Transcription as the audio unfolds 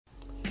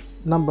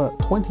number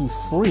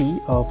 23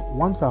 of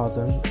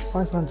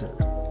 1500.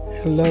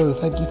 Hello,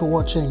 thank you for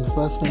watching.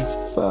 First things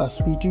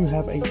first, we do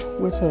have a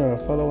Twitter,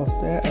 follow us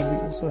there, and we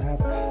also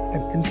have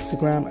an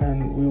Instagram,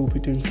 and we will be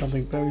doing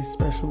something very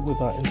special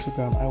with our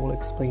Instagram. I will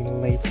explain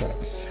later.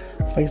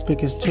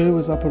 Facebook is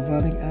up and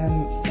running,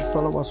 and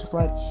follow us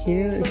right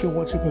here if you're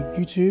watching on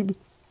YouTube.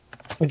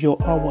 If you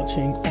are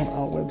watching on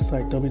our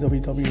website,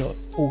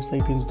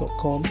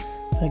 www.allsapiens.com,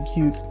 thank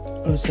you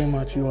so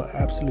much. You are an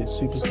absolute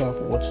superstar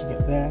for watching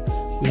it there.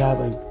 We have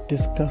a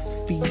discuss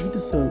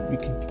feed, so we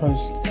can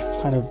post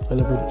kind of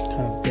relevant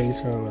kind of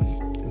data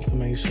and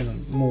information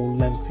and more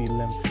lengthy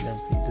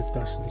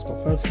discussions.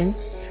 But first thing,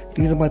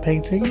 these are my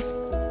paintings,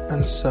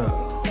 and so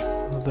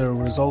the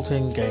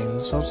resulting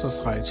gains from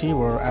society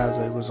were as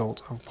a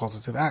result of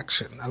positive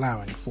action,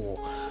 allowing for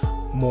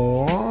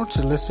more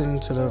to listen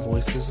to the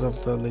voices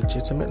of the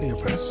legitimately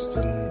oppressed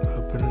and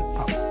open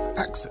up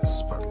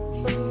access. But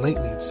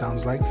lately it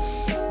sounds like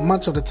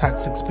much of the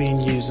tactics being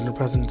used in the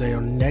present day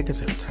are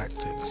negative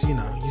tactics. You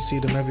see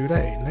them every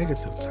day,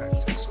 negative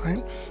tactics,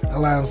 right?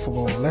 Allowing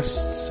for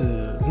less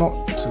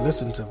not to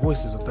listen to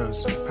voices of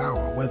those in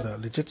power, whether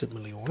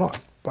legitimately or not,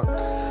 but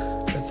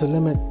to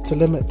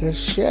limit their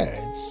share.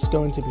 It's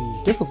going to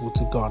be difficult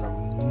to garner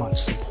much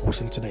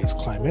support in today's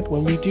climate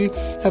when we do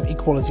have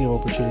equality of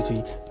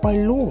opportunity by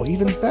law.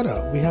 Even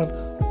better, we have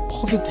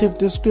positive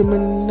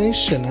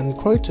discrimination and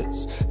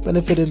quotas,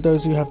 benefiting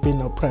those who have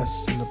been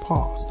oppressed in the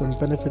past and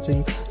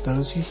benefiting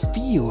those who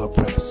feel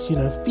oppressed.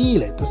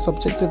 Feel it. The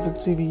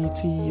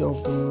subjectivity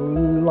of the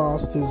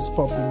last is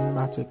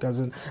problematic, as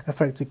an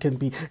effect it can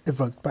be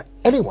evoked by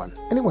anyone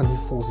who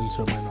falls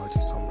into a minority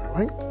somewhere,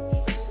 right?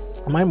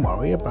 My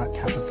worry about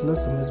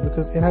capitalism is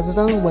because it has its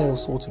own way of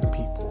sorting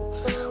people.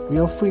 We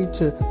are free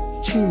to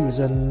choose,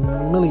 and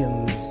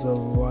millions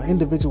of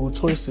individual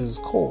choices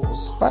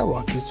cause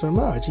hierarchies to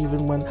emerge,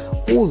 even when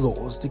all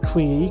laws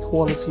decree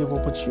equality of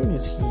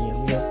opportunity,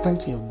 and we have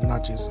plenty of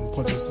nudges and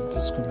projects of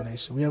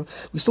discrimination.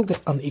 We still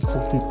get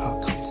unequal group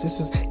outcomes.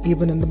 This is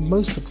even in the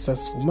most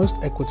successful, most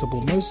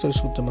equitable, most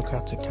social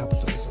democratic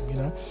capitalism.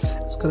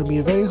 It's going to be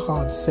a very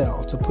hard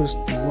sell to push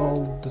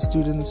the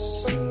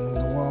students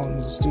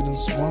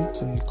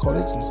want in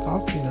college and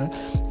stuff.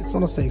 It's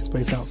not a safe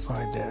space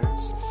outside there.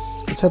 It's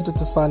attempted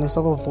to silence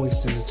other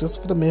voices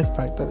just for the mere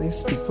fact that they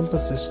speak from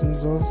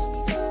positions of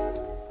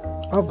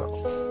other.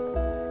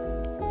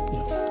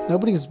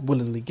 Nobody's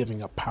willingly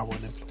giving up power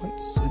and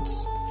influence.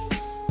 It's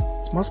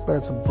much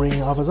better to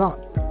bring others up,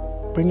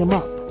 bring them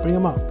up,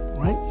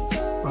 right?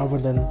 Rather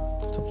than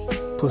to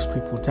push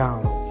people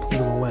down or pull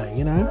them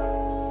away.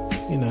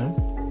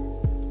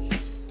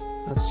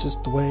 That's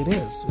just the way it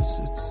is. It's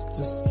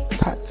this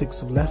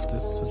tactics of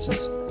leftists are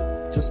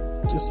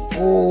just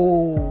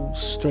all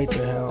straight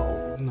to hell.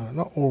 No,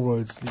 not all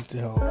roads lead to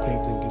hell,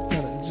 paved in good. No,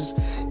 it's just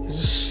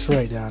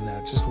straight down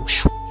there. Just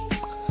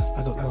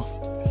like a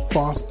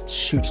fast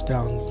shoot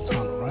down the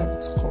tunnel, right?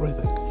 It's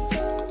horrific.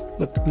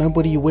 Look,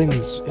 nobody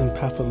wins in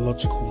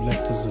pathological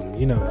leftism.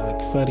 Like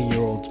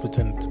 30-year-olds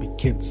pretend to be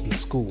kids in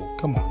school.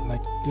 Come on,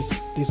 like this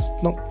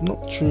not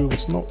true.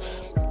 It's not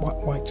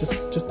white. Just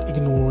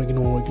ignore.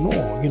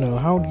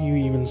 How do you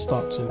even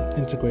start to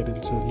integrate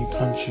into a new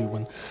country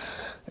when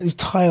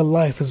entire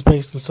life is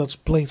based on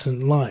such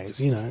blatant lies?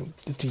 The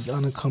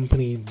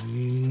unaccompanied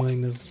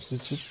minors.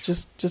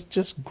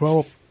 Just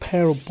grow a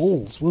pair of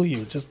balls, will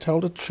you? Just tell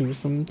the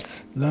truth and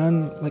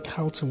learn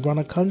how to run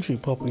a country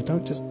properly.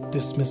 Don't just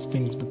dismiss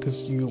things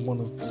because you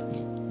want to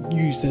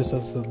use this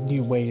as a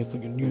new way for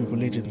your new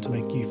religion to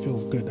make you feel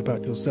good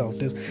about yourself.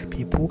 There's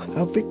people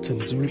are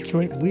victims. We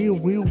create real,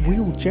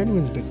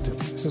 genuine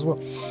victims. This is what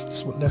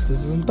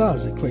leftism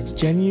does. It creates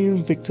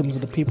genuine victims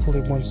of the people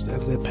it wants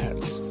as their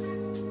pets.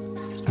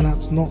 And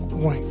that's not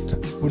right.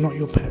 We're not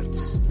your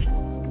pets.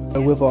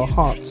 With our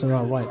hearts in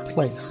our right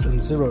place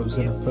and zero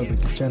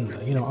xenophobic agenda,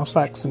 our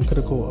facts and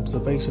critical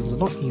observations are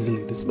not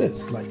easily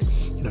dismissed.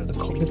 The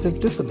cognitive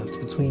dissonance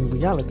between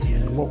reality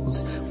and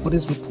what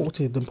is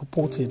reported and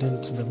purported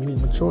into the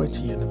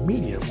majority in the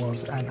media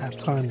was, and at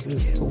times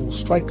is, still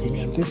striking,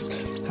 and this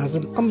has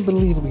an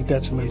unbelievably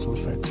detrimental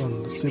effect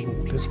on the civil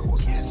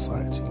discourse in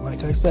society.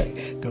 Like I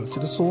say, go to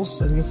the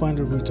source and you'll find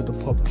the root of the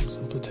problems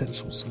and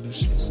potential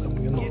solutions, and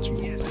we are not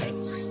your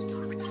pets.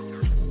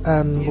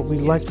 And what we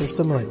like to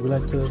assimilate, we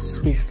like to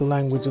speak the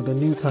language of the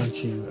new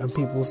country, and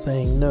people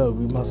saying no,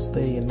 we must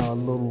stay in our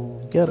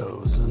little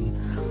ghettos and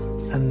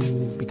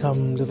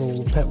become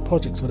little pet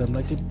projects for them,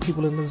 like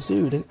people in the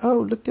zoo.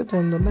 Look at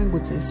them, the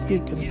language they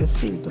speak and the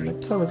food and the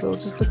colours.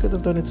 Just look at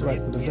them, don't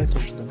interact with them, don't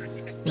talk to them.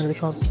 They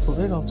can't talk.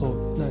 No,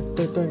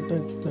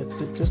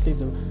 don't. Just leave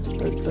them.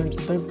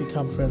 Don't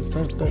become friends.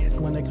 Don't.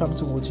 When they come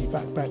towards you,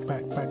 back, like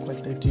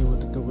they do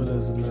with the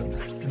gorillas in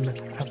the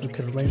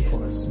African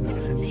rainforest,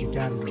 in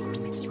Uganda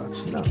and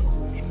such. No,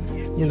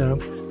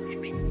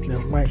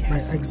 my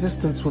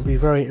existence would be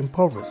very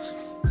impoverished.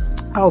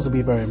 ours would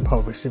be very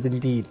impoverished if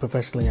indeed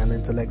professionally and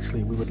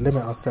intellectually we would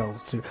limit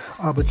ourselves to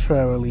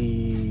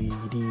arbitrarily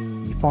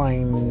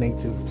define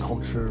native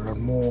culture,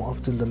 and more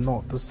often than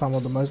not some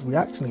of the most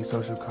reactionary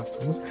social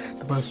customs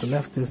that both the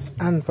leftists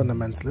and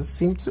fundamentalists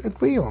seem to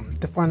agree on,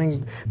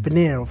 defining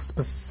veneer of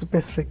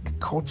specific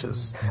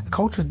cultures.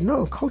 Culture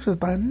is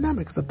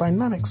dynamic. It's a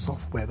dynamic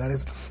software that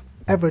is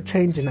ever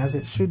changing, as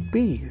it should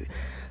be.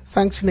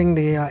 Sanctioning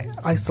the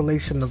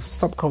isolation of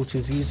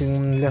subcultures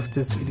using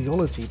leftist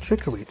ideology,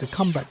 trickery to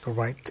combat the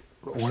right,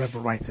 or whatever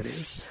right it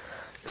is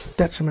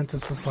detriment to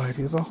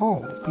society as a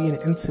whole. Being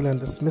insular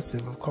and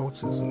dismissive of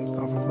cultures and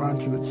stuff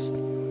around you, it's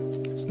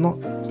not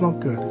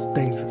good. It's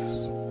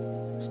dangerous.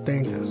 It's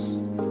dangerous.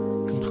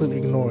 Completely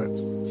ignore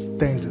it.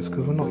 Dangerous,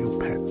 because we're not your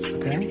pets,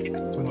 okay?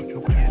 We're not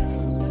your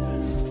pets.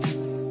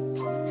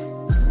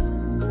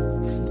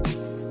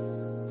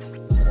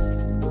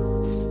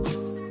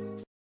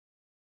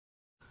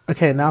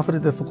 Okay, now for the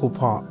difficult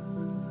part.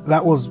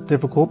 That was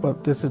difficult,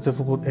 but this is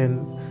difficult in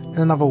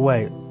another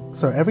way.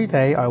 So every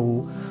day I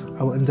will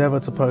endeavor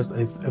to post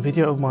a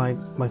video of my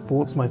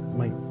thoughts, my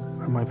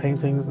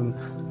paintings and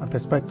my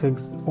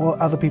perspectives, or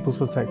other people's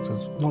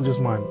perspectives, not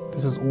just mine.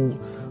 This is all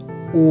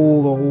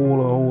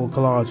a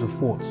collage of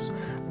thoughts.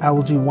 I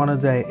will do one a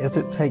day. If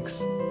it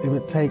takes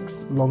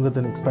longer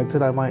than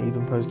expected, I might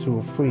even post 2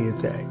 or 3 a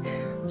day,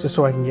 just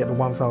so I can get the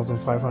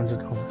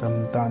 1,500 of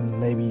them done,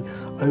 maybe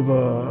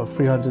over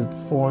 300,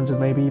 400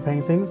 maybe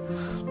paintings.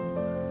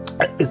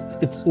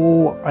 It's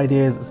all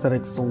ideas,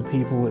 aesthetics, it's all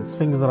people, it's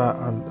things that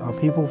are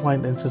people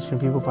find interesting,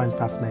 people find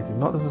fascinating.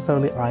 Not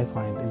necessarily I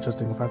find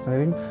interesting or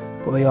fascinating,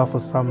 but they are for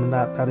some, and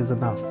that is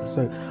enough.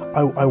 So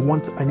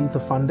I need to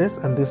fund this,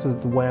 and this is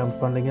the way I'm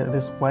funding it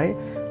this way.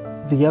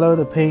 The yellow,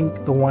 the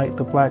pink, the white,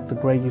 the black, the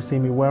grey you see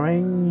me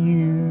wearing,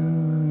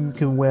 you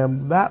can wear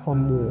that or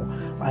more.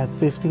 I have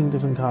 15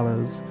 different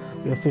colours.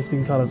 We have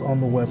 15 colours on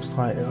the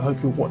website. I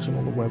hope you're watching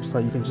on the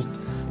website.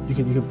 You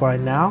can buy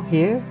now,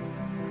 here,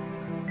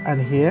 and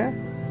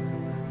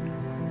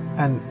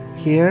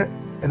here,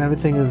 and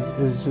everything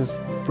is just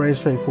very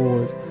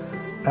straightforward.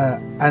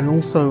 And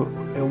also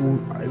it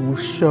will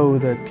show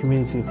the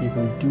community of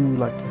people who do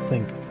like to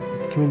think,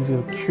 community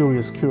of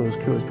curious people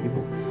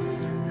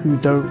who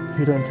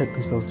don't take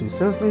themselves too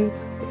seriously,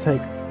 but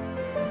take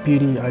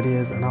beauty,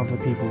 ideas, and other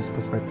people's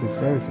perspectives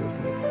very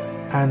seriously.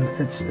 And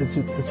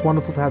it's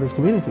wonderful to have this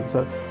community.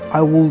 So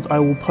I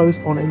will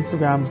post on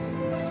Instagram.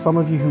 Some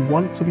of you who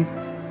want to be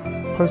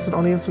posted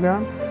on the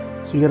Instagram,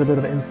 so you get a bit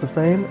of Insta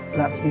fame.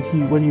 That's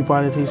when you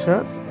buy the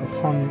t-shirts.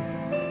 Upon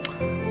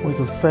point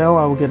of sale,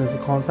 I will get into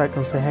contact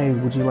and say, hey,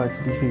 would you like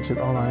to be featured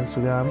on our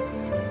Instagram?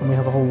 And we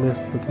have a whole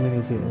list of the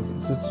community. It's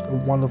just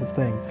a wonderful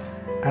thing.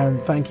 And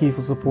thank you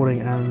for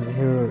supporting, and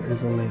here is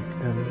the link,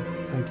 and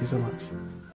thank you so much.